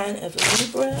sign of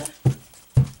Libra.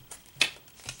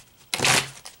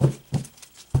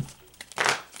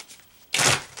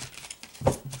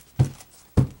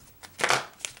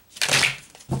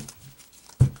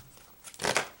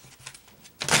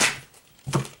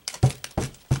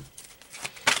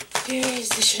 Here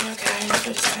is additional guidance for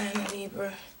the sign of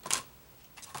Libra.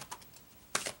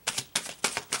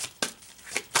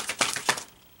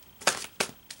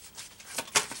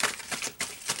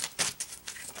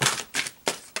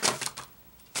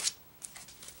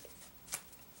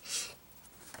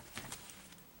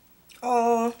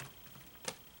 Oh,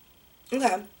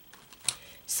 okay.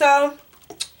 So,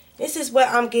 this is what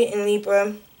I'm getting,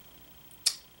 Libra.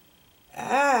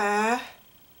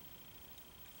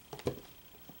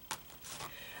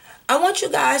 I want you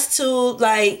guys to,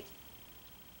 like,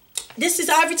 this is,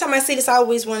 every time I say this, I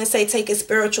always want to say take a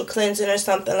spiritual cleansing or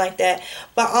something like that.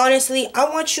 But honestly, I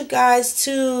want you guys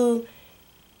to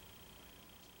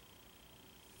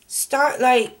start,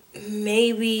 like,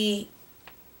 maybe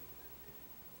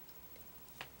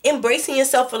embracing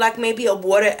yourself for, like, maybe a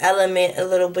water element a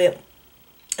little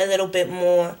bit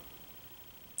more.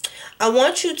 I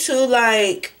want you to,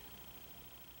 like,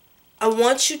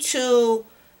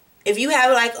 if you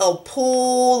have like a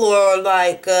pool or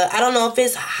like I don't know if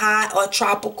it's hot or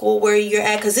tropical where you're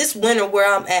at, because it's winter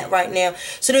where I'm at right now,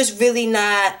 so there's really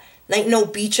not like no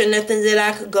beach or nothing that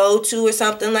I could go to or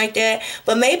something like that.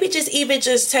 But maybe just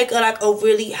take like a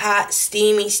really hot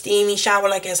steamy shower,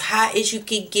 like as hot as you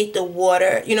could get the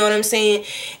water, you know what I'm saying?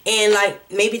 And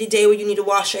like maybe the day where you need to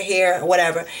wash your hair or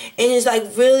whatever, and it's like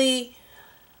really,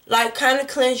 like, kind of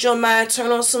cleanse your mind,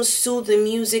 turn on some soothing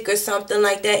music or something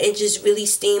like that, and just really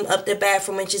steam up the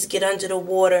bathroom and just get under the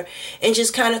water and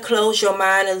just kind of close your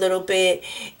mind a little bit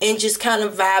and just kind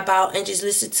of vibe out and just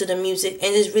listen to the music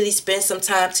and just really spend some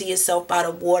time to yourself by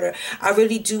the water. I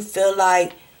really do feel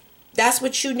like that's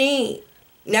what you need.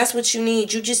 That's what you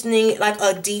need. You just need like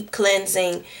a deep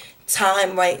cleansing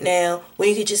time right now where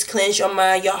you can just cleanse your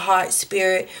mind, your heart,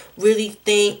 spirit, really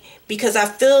think, because I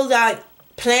feel like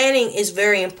planning is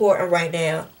very important right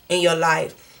now in your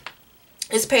life.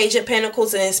 It's Page of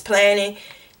Pentacles and it's planning.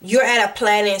 You're at a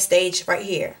planning stage right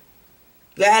here.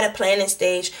 You're at a planning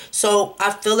stage. So I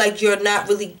feel like you're not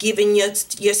really giving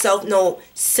yourself no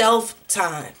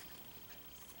self-time.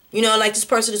 You know, like this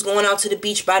person is going out to the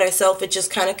beach by themselves and just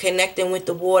kind of connecting with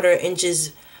the water and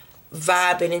just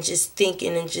vibing and just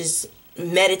thinking and just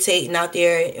meditating out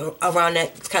there around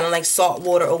that kind of like salt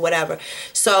water or whatever.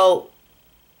 So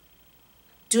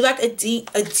do like a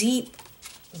deep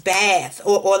bath,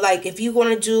 or like if you're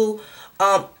going to do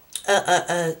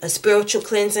a spiritual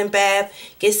cleansing bath,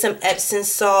 get some Epsom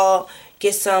salt,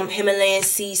 get some Himalayan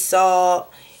sea salt,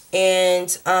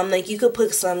 and like you could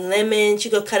put some lemons,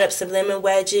 you could cut up some lemon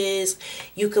wedges,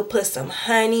 you could put some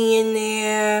honey in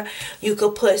there, you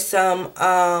could put some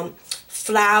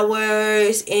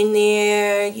flowers in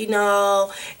there, you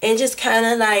know, and just kind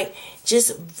of like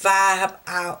just vibe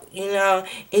out, you know,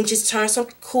 and just turn some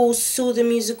cool soothing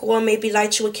music on, maybe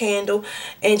light you a candle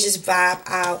and just vibe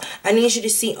out. I need you to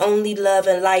see only love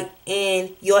and light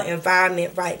in your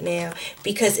environment right now,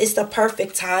 because it's the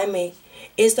perfect timing.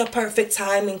 It's the perfect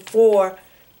timing for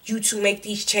you to make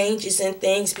these changes and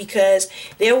things, because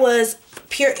there was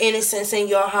pure innocence in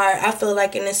your heart. I feel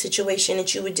like in the situation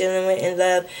that you were dealing with in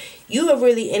love, you were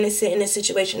really innocent in this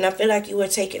situation. I feel like you were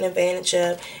taken advantage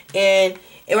of, and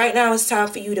right now it's time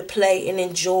for you to play and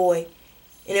enjoy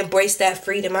and embrace that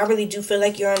freedom. I really do feel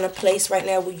like you're in a place right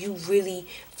now where you really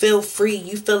feel free,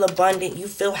 you feel abundant, you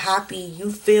feel happy,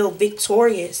 you feel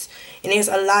victorious. And there's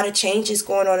a lot of changes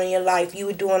going on in your life. You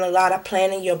were doing a lot of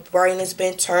planning, your brain has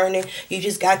been turning, you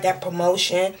just got that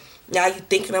promotion. Now you're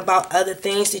thinking about other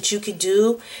things that you could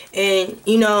do, and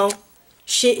you know,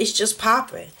 shit is just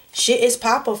popping. Shit is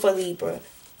popping for Libra.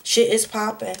 Shit is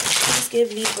popping. Please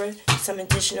give Libra some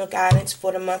additional guidance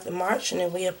for the month of March, and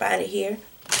then we up out of here.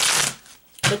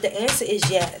 But the answer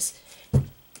is yes.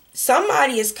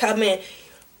 Somebody is coming.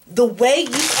 the way you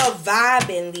are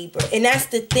vibing, Libra, and that's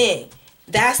the thing.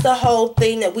 That's the whole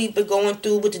thing that we've been going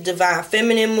through with the divine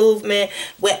feminine movement,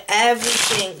 with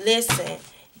everything. Listen,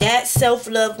 that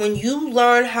self-love, when you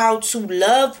learn how to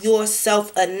love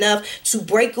yourself enough to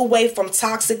break away from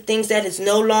toxic things that is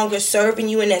no longer serving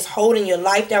you and that's holding your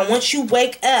life down. Once you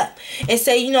wake up and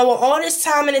say, you know what, all this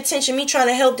time and attention, me trying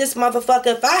to help this motherfucker,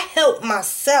 if I help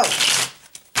myself,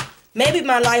 maybe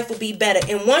my life would be better.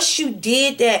 And once you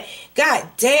did that, god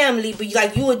damn, Libra,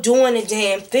 like you were doing the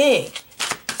damn thing.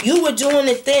 You were doing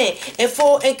the thing. And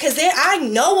because I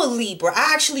know a Libra.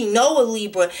 I actually know a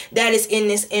Libra that is in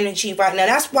this energy right now.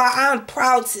 That's why I'm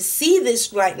proud to see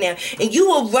this right now. And you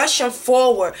were rushing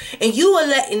forward. And you were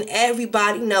letting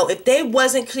everybody know. If they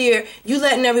wasn't clear, you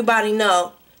letting everybody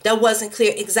know that wasn't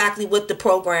clear exactly what the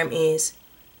program is.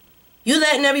 You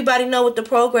letting everybody know what the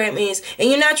program is. And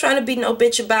you're not trying to be no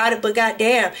bitch about it. But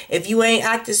goddamn, if you ain't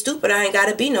acting stupid, I ain't got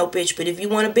to be no bitch. But if you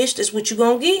want a bitch, that's what you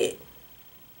gonna get.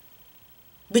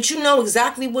 But you know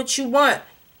exactly what you want.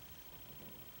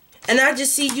 And I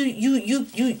just see you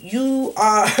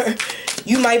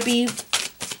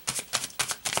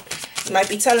might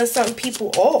be telling some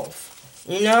people off.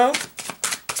 You know?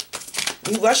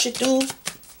 You rushing through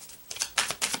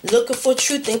looking for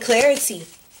truth and clarity.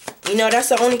 You know, that's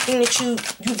the only thing that you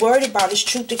worried about is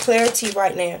truth and clarity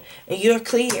right now. And you're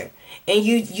clear. And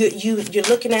you're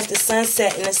looking at the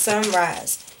sunset and the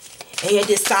sunrise. And you're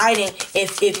deciding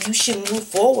if you should move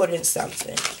forward in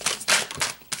something.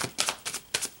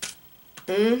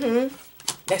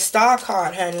 That star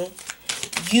card, honey.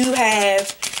 You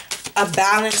have a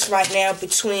balance right now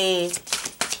between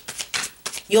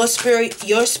your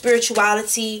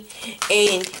spirituality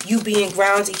and you being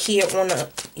grounded here on a,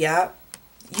 you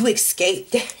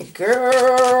escaped that.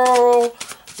 Girl,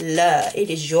 love.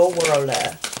 It is your world,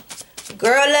 love.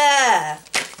 Girl, love.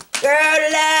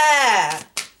 Girl, love.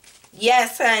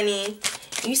 Yes, honey.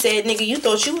 You said, nigga, you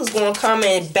thought you was going to come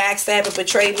and backstab and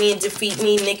betray me and defeat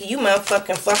me, nigga. You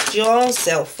motherfucking fucked your own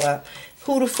self up.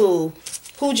 Who the fool?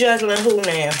 Who juggling who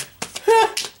now?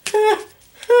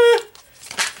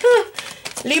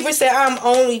 Libra said, I'm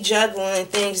only juggling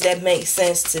things that make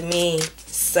sense to me,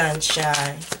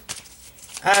 sunshine.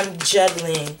 I'm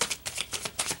juggling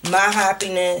my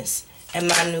happiness and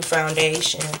my new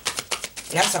foundation. And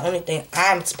that's the only thing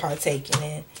I'm partaking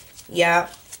in. Yeah.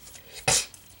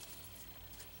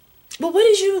 But what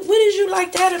did you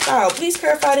like that about? Please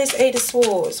clarify this Eight of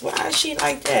Swords. Why is she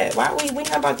like that? Why we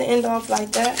not about to end off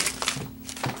like that?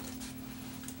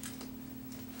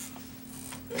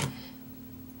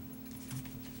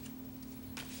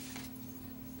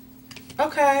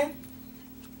 Okay.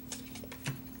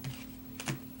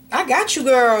 I got you,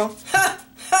 girl. Ha,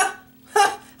 ha,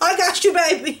 ha. I got you,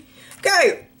 baby.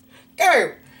 Girl.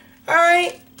 All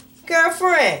right.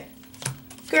 Girlfriend.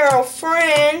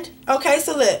 Okay,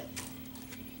 so look.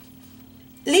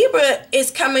 Libra is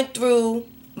coming through,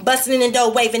 busting in the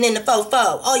door, waving in the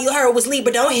fofo. All you heard was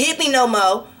Libra, don't hit me no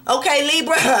more. Okay,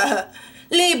 Libra.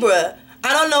 Libra.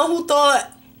 I don't know who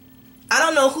thought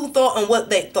and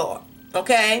what they thought.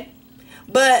 Okay?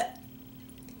 But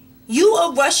you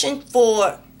are rushing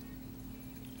for,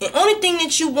 the only thing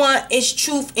that you want is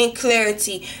truth and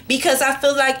clarity. Because I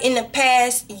feel like in the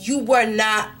past, you were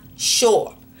not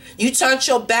sure. You turned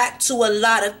your back to a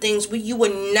lot of things where you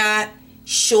were not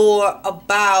sure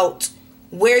about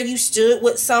where you stood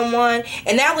with someone.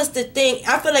 And that was the thing.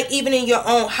 I feel like even in your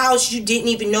own house, you didn't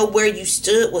even know where you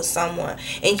stood with someone.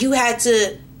 And you had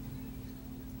to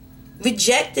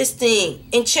reject this thing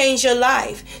and change your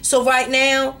life. So right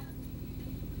now,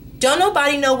 don't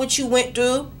nobody know what you went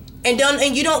through. And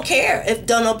you don't care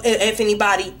if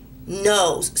anybody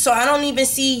knows. So I don't even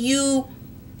see you.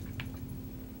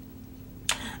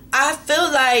 I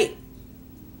feel like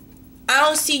I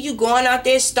don't see you going out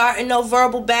there starting no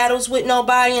verbal battles with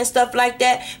nobody and stuff like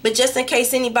that. But just in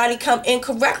case anybody come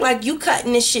incorrect, like you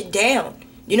cutting this shit down.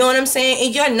 You know what I'm saying?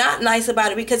 And you're not nice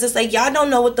about it because it's like, y'all don't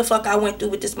know what the fuck I went through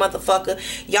with this motherfucker.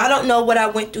 Y'all don't know what I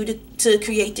went through to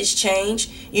create this change.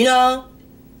 You know?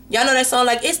 Y'all know that song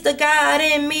like, it's the God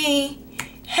in me.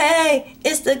 Hey,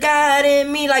 it's the God in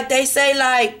me. Like they say,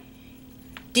 like,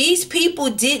 these people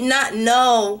did not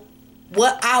know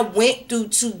what I went through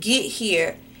to get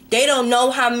here. They don't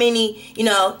know how many, you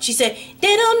know, she said,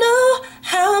 they don't know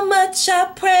how much I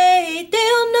prayed. They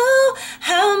don't know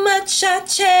how much I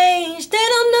changed. They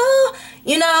don't know,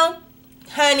 you know,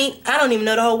 honey, I don't even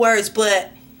know the whole words,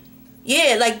 but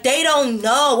yeah, like they don't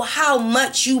know how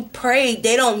much you prayed.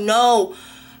 They don't know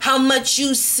how much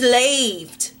you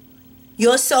slaved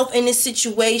yourself in this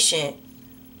situation.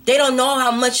 They don't know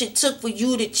how much it took for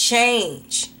you to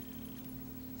change,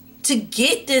 to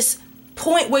get this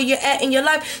point where you're at in your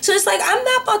life. So it's like, I'm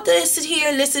not about to sit here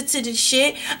and listen to this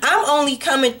shit. I'm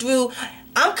coming through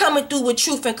with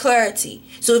truth and clarity.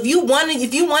 So if you want to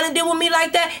deal with me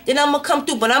like that, then I'm gonna come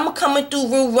through. But I'm coming through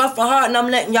real rough and hard, and I'm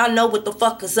letting y'all know what the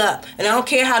fuck is up. And I don't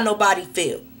care how nobody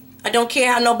feel. I don't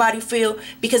care how nobody feel,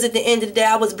 because at the end of the day,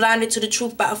 I was blinded to the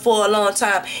truth for a long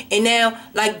time. And now,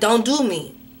 like, don't do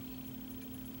me.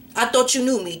 I thought you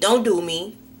knew me. Don't do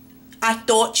me. I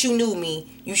thought you knew me.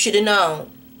 You should have known.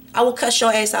 I will cuss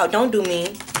your ass out. Don't do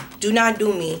me. Do not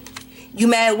do me. You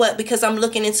mad what? Because I'm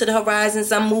looking into the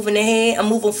horizons. I'm moving ahead. I'm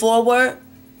moving forward.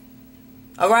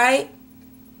 Alright?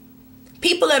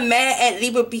 People are mad at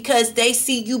Libra because they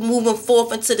see you moving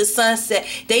forth into the sunset.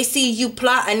 They see you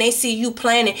plotting. They see you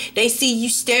planning. They see you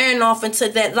staring off into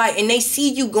that light. And they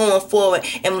see you going forward.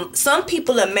 And some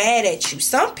people are mad at you.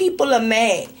 Some people are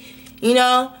mad. You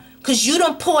know? Because you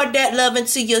done poured that love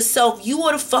into yourself. You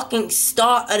are the fucking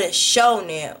star of the show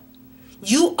now.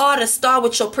 You are the star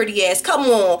with your pretty ass. Come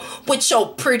on. With your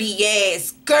pretty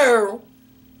ass, girl.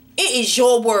 It is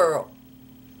your world.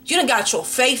 You done got your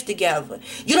faith together.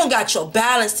 You done got your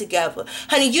balance together.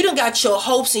 Honey, you done got your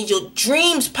hopes and your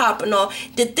dreams popping off.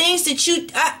 The things that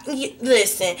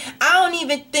listen, I don't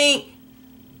even think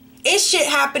it's shit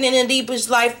happening in Libra's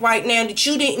life right now that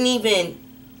you didn't even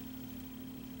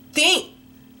think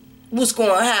was going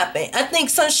to happen. I think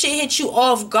some shit hit you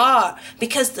off guard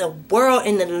because the world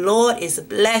and the Lord is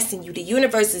blessing you. The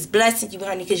universe is blessing you,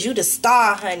 honey, because you the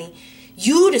star, honey.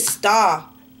 You the star.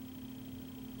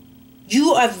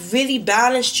 You have really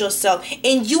balanced yourself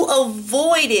and you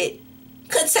avoided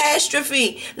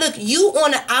catastrophe. Look, you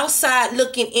on the outside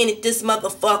looking in at this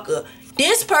motherfucker.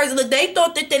 This person, look, they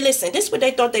thought that listen, this is what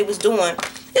they thought they was doing.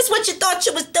 This is what you thought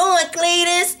you was doing,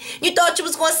 Cletus. You thought you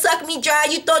was going to suck me dry.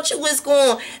 You thought you was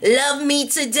going to love me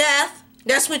to death.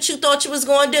 That's what you thought you was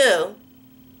going to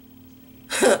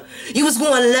do. You was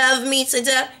going to love me to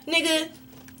death. Nigga,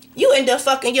 you end up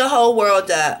fucking your whole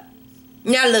world up.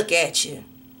 Now look at you.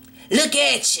 Look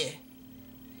at you.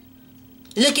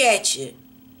 Look at you.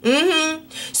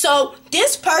 So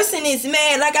this person is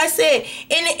mad, like I said,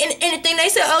 and the thing they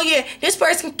said, oh yeah, this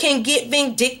person can get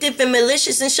vindictive and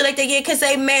malicious and shit like that, yeah, because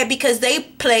they mad because they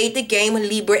played the game of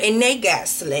Libra and they got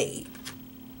slayed.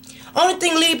 Only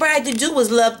thing Libra had to do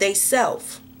was love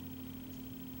theyself.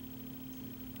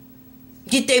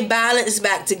 Get their balance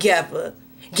back together.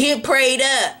 Get prayed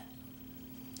up.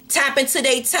 Tap into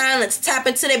their talents. Tap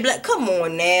into their blood. Come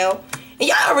on now. And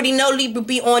y'all already know Libra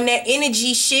be on that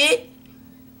energy shit.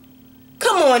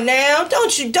 Come on now.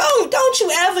 Don't you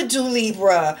ever do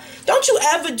Libra. Don't you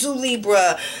ever do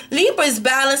Libra. Libra's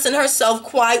balancing herself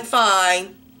quite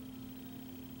fine.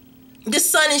 The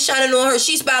sun is shining on her.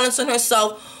 She's balancing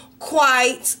herself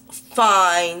quite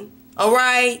fine.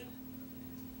 Alright?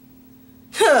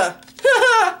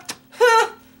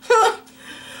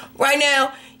 Right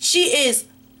now, she is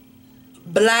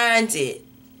blinded.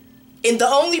 And the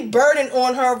only burden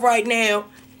on her right now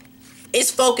is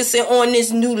focusing on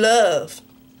this new love.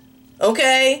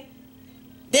 Okay?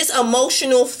 This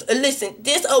emotional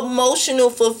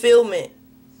fulfillment.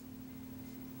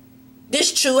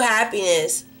 This true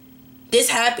happiness. This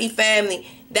happy family.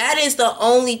 That is the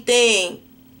only thing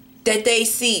that they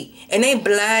see. And they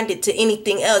blinded to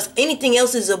anything else. Anything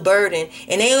else is a burden.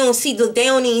 And they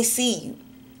don't even see you.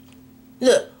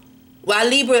 Look, while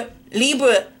Libra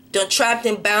done trapped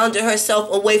and bounded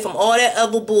herself away from all that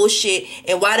other bullshit,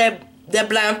 and while that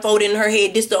blindfold in her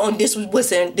head, this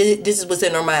is what's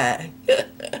in her mind.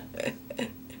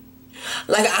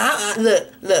 Like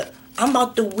look, I'm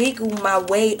about to wiggle my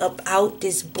way up out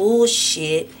this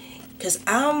bullshit, cause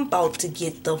I'm about to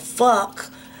get the fuck.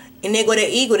 And there go that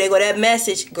ego, there go that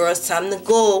message, girl. It's time to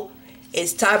go.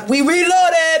 It's time. We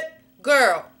reloaded,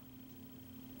 girl.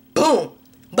 Boom,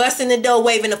 busting the door,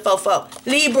 waving the fofo.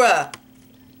 Libra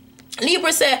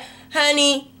said,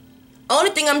 honey,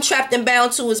 only thing I'm trapped and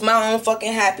bound to is my own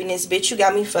fucking happiness, bitch. You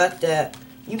got me fucked up.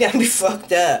 You got me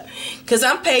fucked up. Because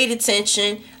I'm paid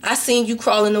attention. I seen you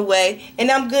crawling away. And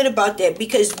I'm good about that.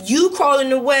 Because you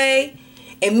crawling away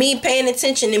and me paying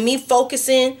attention and me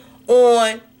focusing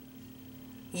on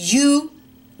you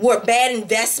were a bad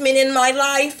investment in my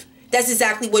life. That's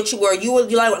exactly what you were. You were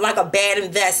like a bad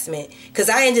investment. Because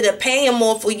I ended up paying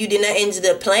more for you than I ended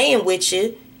up playing with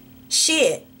you.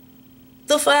 Shit.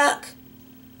 The fuck?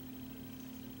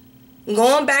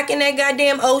 Going back in that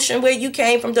goddamn ocean where you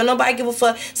came from. Don't nobody give a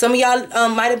fuck. Some of y'all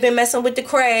might have been messing with the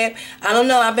crab. I don't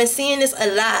know. I've been seeing this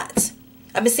a lot.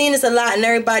 I've been seeing this a lot in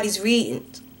everybody's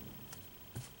readings.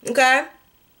 Okay?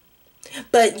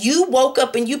 But you woke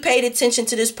up and you paid attention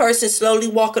to this person slowly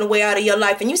walking away out of your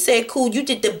life. And you said, cool, you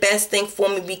did the best thing for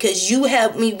me because you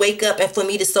helped me wake up and for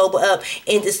me to sober up.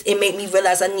 And it made me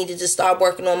realize I needed to start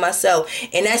working on myself.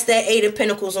 And that's that 8 of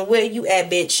Pentacles. And where you at,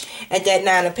 bitch? At that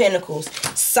 9 of Pentacles.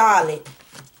 Solid.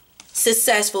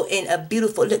 Successful. And a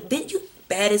beautiful. Look, bitch, you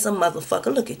bad as a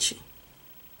motherfucker. Look at you.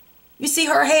 You see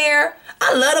her hair?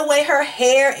 I love the way her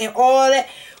hair and all that.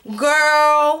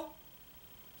 Girl.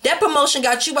 That promotion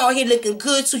got you out here looking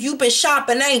good, so you've been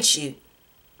shopping, ain't you?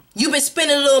 You've been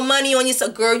spending a little money on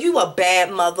yourself. Girl, you a bad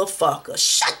motherfucker.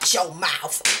 Shut your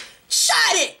mouth.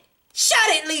 Shut it. Shut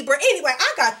it, Libra. Anyway,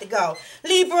 I got to go.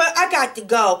 Libra, I got to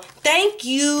go. Thank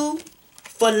you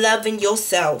for loving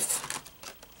yourself.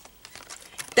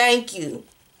 Thank you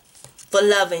for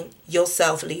loving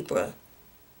yourself, Libra.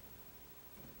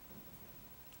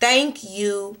 Thank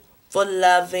you for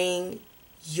loving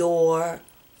your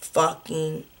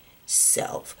fucking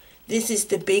self. This is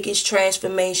the biggest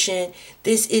transformation.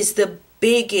 This is the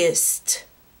biggest.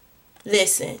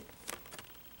 Listen,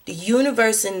 the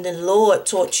universe and the Lord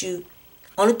taught you,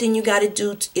 only thing you got to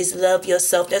do is love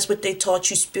yourself. That's what they taught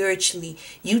you spiritually.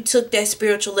 You took that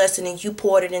spiritual lesson and you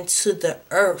poured it into the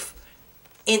earth,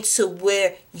 into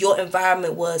where your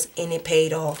environment was, and it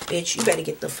paid off. Bitch, you better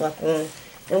get the fuck on.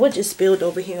 And what just spilled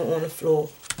over here on the floor?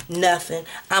 Nothing.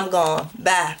 I'm gone.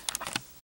 Bye.